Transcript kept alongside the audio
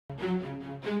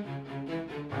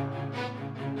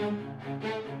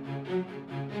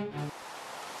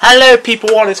Hello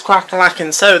people, what is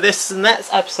crackalackin'? So this is the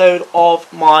next episode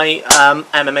of my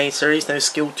MMA series, No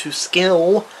Skill to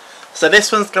Skill. So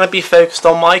this one's going to be focused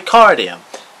on my cardio.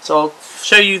 So I'll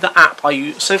show you the app I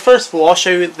use. So first of all, I'll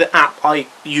show you the app I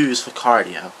use for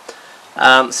cardio.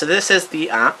 So this is the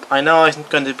app. I know I'm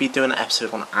going to be doing an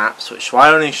episode on apps, which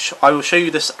I will show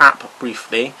you this app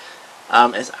briefly.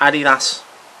 It's Adidas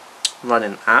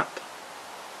running app.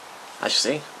 As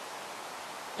you see,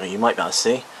 or you might be able to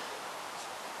see.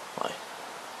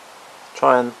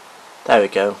 There we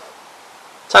go.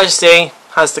 So as you see,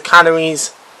 has the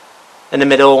calories in the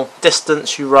middle,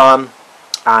 distance you run,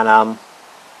 and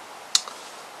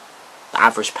the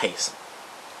average pace.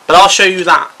 But I'll show you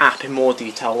that app in more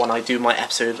detail when I do my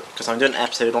episode, because I'm doing an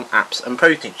episode on apps and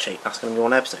protein shake. That's going to be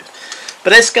one episode.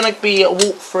 But it's going to be a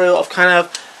walkthrough of kind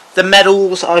of the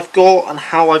medals I've got and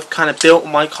how I've kind of built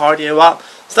my cardio up.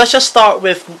 So let's just start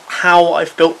with how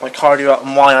I've built my cardio up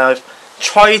and why I've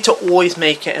tried to always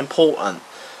make it important.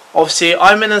 Obviously,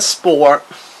 I'm in a sport.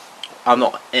 I'm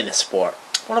not in a sport.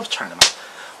 What am I trying to make?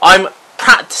 I'm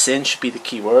practicing, should be the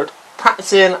key word.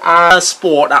 Practicing a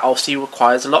sport that obviously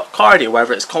requires a lot of cardio,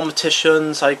 whether it's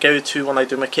competitions I go to when I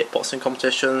do my kickboxing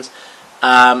competitions,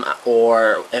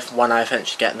 or when I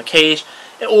eventually get in the cage.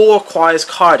 It all requires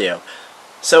cardio.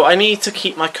 So I need to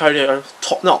keep my cardio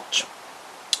top notch.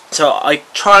 So I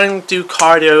try and do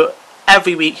cardio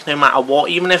every week, no matter what,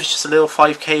 even if it's just a little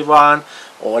 5k run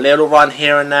or a little run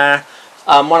here and there.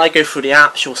 When I go through the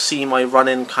apps, you'll see my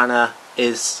running kind of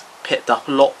is picked up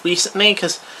a lot recently,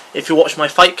 because if you watch my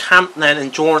fight camp, then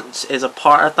endurance is a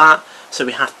part of that, so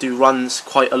we have to do runs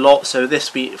quite a lot. So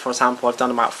this week, for example, I've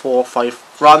done about 4 or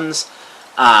 5 runs.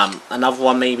 Another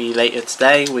one maybe later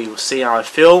today. We will see how I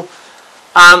feel.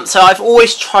 So I've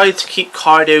always tried to keep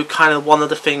cardio kind of one of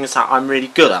the things that I'm really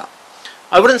good at.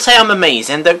 I wouldn't say I'm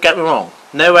amazing, don't get me wrong,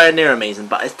 nowhere near amazing,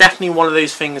 but it's definitely one of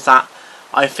those things that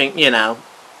I think, you know,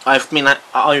 I've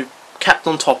kept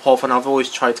on top of, and I've always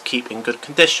tried to keep in good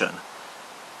condition.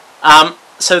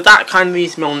 So that kind of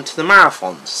leads me on to the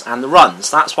marathons and the runs.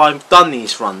 That's why I've done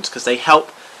these runs, because they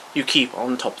help you keep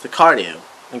on top of the cardio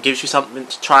and gives you something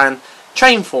to try and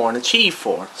train for and achieve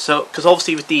for. So, because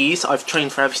obviously with these, I've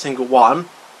trained for every single one.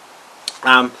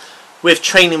 With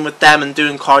training with them and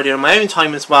doing cardio in my own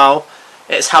time as well,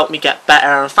 it's helped me get better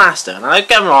and faster. And don't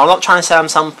get me wrong, I'm not trying to say I'm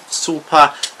some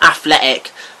super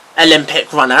athletic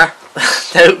Olympic runner,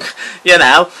 you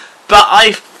know, but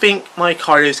I think my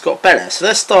cardio's got better. So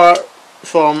let's start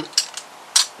from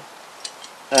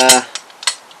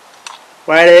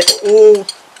where it all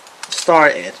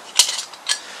started.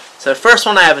 So the first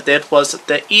one I ever did was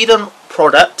the Eden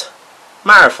Product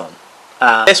Marathon.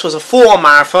 This was a full-on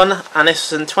marathon, and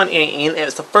this was in 2018. It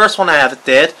was the first one I ever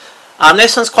did.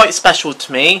 This one's quite special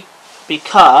to me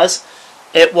because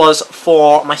it was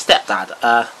for my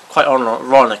stepdad. Quite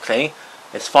ironically,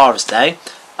 it's Father's Day.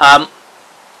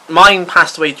 Mine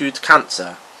passed away due to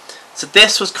cancer. So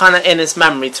this was kind of in his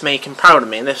memory to make him proud of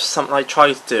me, and this was something I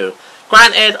tried to do.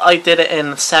 Granted, I did it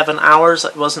in 7 hours.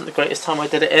 It wasn't the greatest time I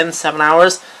did it in, 7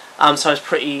 hours. So I was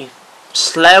pretty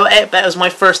slow at it, but it was my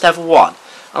first ever one.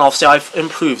 And obviously I've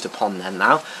improved upon them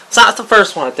now. So that's the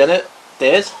first one I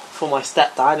did for my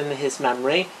stepdad in his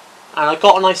memory. And I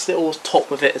got a nice little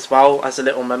top with it as well, as a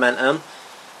little momentum.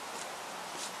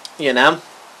 You know.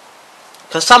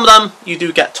 Because some of them you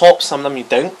do get tops, some of them you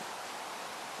don't.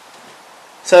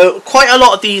 So quite a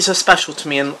lot of these are special to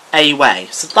me in a way.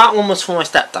 So that one was for my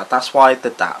stepdad, that's why I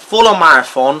did that. Full on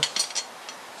marathon.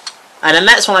 And the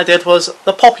next one I did was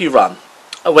the Poppy Run,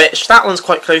 which that one's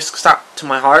quite close to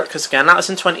my heart, because again, that was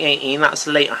in 2018, that was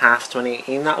the later half of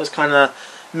 2018, that was kind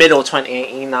of middle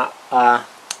 2018, that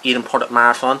Eden Product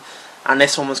Marathon, and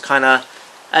this one was kind of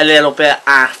a little bit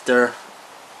after,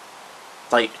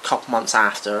 like a couple months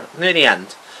after, near the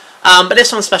end. But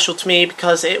this one's special to me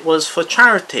because it was for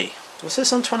charity. Was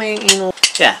this on 2018? Or?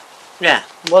 Yeah,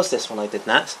 was this one I did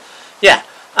next? Yeah.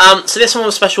 So this one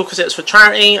was special because it was for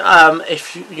charity.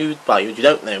 If you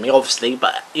don't know me obviously,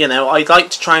 but you know, I like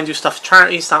to try and do stuff for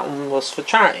charities. That one was for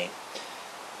charity.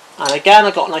 And again,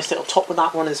 I got a nice little top with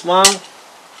that one as well.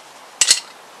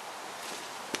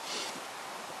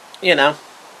 You know,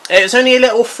 it was only a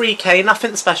little 3k,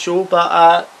 nothing special,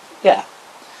 but yeah.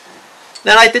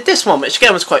 Then I did this one, which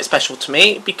again was quite special to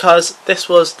me because this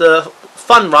was the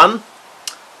fun run.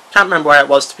 Can't remember where it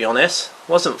was, to be honest. It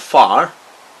wasn't far.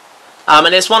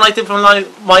 And it's one I did for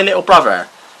my little brother.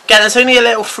 Again, it's only a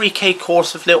little 3k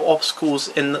course with little obstacles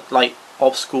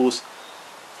obstacles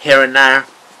here and there,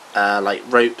 like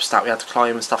ropes that we had to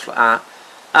climb and stuff like that.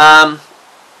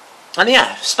 And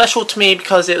yeah, special to me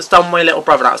because it was done by my little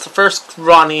brother. That was the first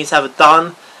run he's ever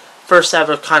done. First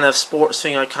ever kind of sports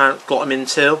thing I kind of got him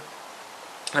into.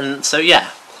 And so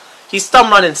yeah, he's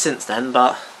done running since then,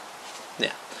 but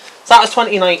yeah. So that was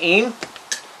 2019.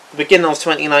 The beginning of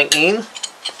 2019.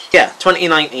 Yeah,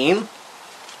 2019.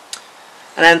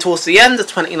 And then towards the end of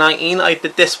 2019 I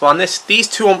did this one. These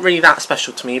two aren't really that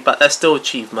special to me, but they're still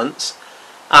achievements.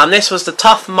 This was the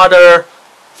Tough Mudder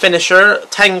finisher,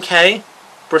 10k,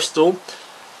 Bristol.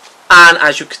 And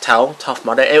as you could tell, Tough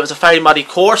Mudder, it was a very muddy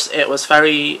course. It was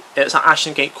at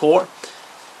Ashton Gate Court.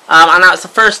 And that's the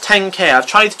first 10k. I've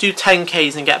tried to do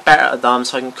 10ks and get better at them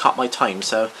so I can cut my time.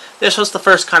 So this was the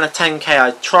first kind of 10k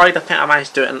I tried. I think I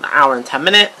managed to do it in an hour and 10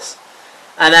 minutes.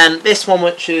 And then this one,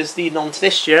 which is leading on to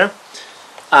this year,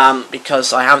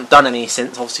 because I haven't done any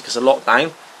since, obviously because of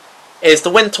lockdown, is the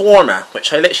Winter Warmer,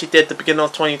 which I literally did the beginning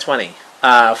of 2020.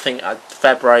 I think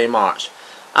February, March.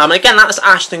 Again, that was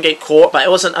Ashton Gate Court, but it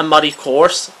wasn't a muddy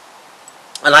course.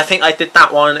 And I think I did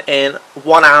that one in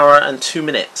 1 hour and 2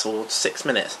 minutes, or 6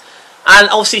 minutes. And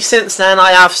obviously since then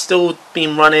I have still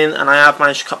been running, and I have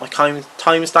managed to cut my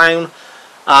times down.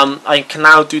 I can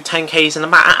now do 10ks in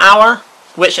about an hour,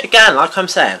 which again, like I'm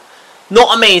saying,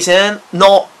 not amazing,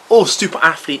 not super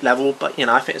athlete level, but you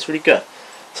know, I think it's really good.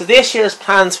 So this year's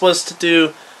plans was to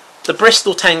do the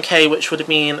Bristol 10k, which would have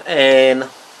been in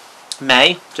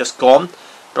May, just gone.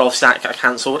 But obviously that got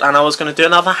cancelled, and I was going to do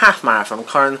another half marathon,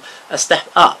 kind of a step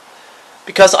up.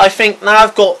 Because I think now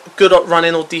I've got good at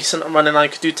running, or decent at running, I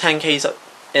could do 10ks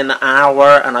in an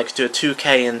hour, and I could do a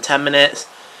 2k in 10 minutes.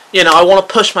 You know, I want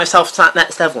to push myself to that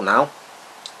next level now,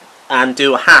 and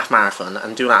do a half marathon,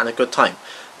 and do that in a good time.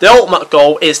 The ultimate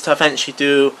goal is to eventually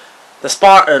do the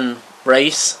Spartan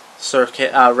race,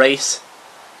 race,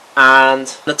 and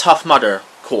the Tough Mudder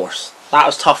course. That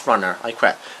was Tough Runner, I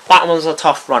correct. That one was a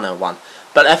Tough Runner one.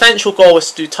 But the eventual goal is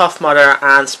to do Tough Mudder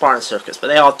and Spartan circuits. But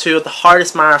they are two of the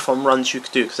hardest marathon runs you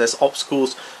could do, because there's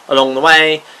obstacles along the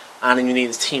way, and then you need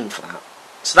a team for that.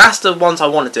 So that's the ones I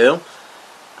want to do.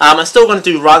 I'm still going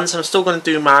to do runs, and I'm still going to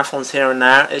do marathons here and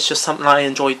there. It's just something I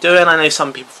enjoy doing. I know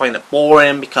some people find it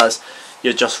boring because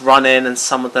you're just running, and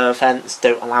some of the events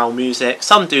don't allow music.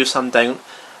 Some do, some don't.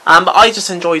 But I just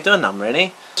enjoy doing them,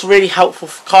 really. It's really helpful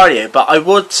for cardio, but I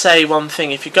would say one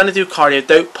thing: if you're going to do cardio,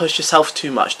 don't push yourself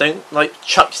too much. Don't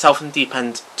chuck yourself in the deep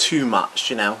end too much,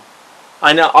 you know.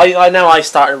 I know I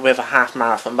started with a half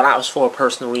marathon, but that was for a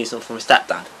personal reason for my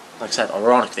stepdad. Like I said,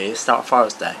 ironically, it's start of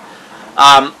Father's Day.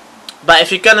 But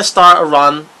if you're going to start a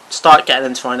run, start getting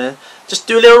into running. Just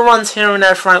do little runs here and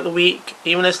there throughout the week,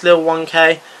 even this little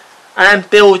 1k, and then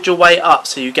build your way up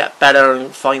so you get better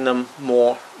and find them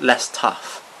less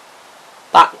tough.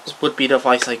 That would be the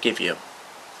advice I give you.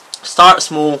 Start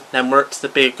small, then work to the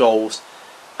big goals,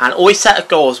 and always set a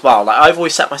goal as well. Like I've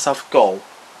always set myself a goal.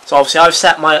 So obviously I've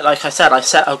set like I said, I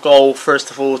set a goal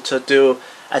first of all to do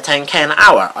a 10k in an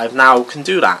hour. I now can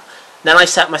do that. Then I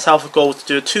set myself a goal to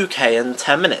do a 2k in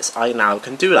 10 minutes. I now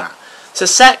can do that. So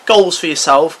set goals for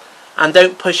yourself, and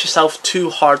don't push yourself too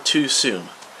hard too soon,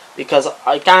 because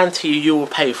I guarantee you will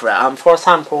pay for it. For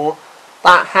example,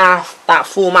 that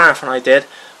full marathon I did,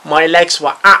 my legs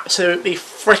were absolutely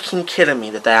freaking killing me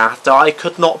the day after. I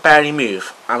could not barely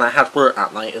move, and I had work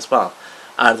that night as well.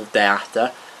 The day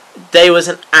after, they was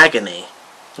an agony.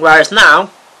 Whereas now,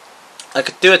 I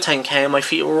could do a 10k and my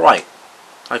feet were right.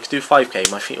 I could do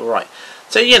 5k, my feet were right.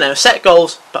 So you know, set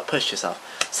goals, but push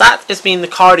yourself. So that has been the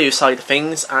cardio side of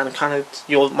things, and kind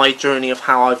of my journey of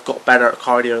how I've got better at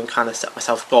cardio and kind of set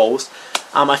myself goals.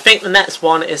 I think the next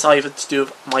one is either to do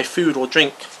with my food or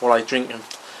drink, what I drink and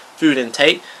food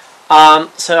intake.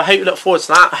 So I hope you look forward to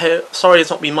that. Sorry there's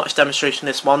not been much demonstration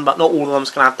in this one, but not all of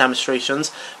them's going to have demonstrations.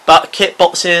 But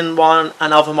kickboxing one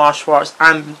and other martial arts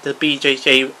and the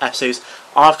BJJ episodes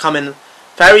are coming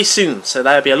very soon, so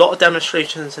there'll be a lot of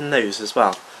demonstrations in those as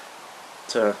well.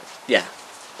 So yeah,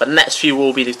 but the next few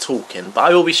will be the talking, but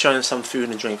I will be showing some food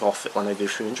and drink off it when I do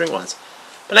food and drink ones.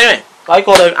 But anyway, I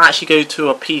got to actually go to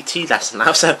a PT lesson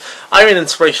now, so I'm in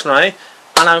inspiration, right?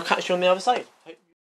 And I'll catch you on the other side.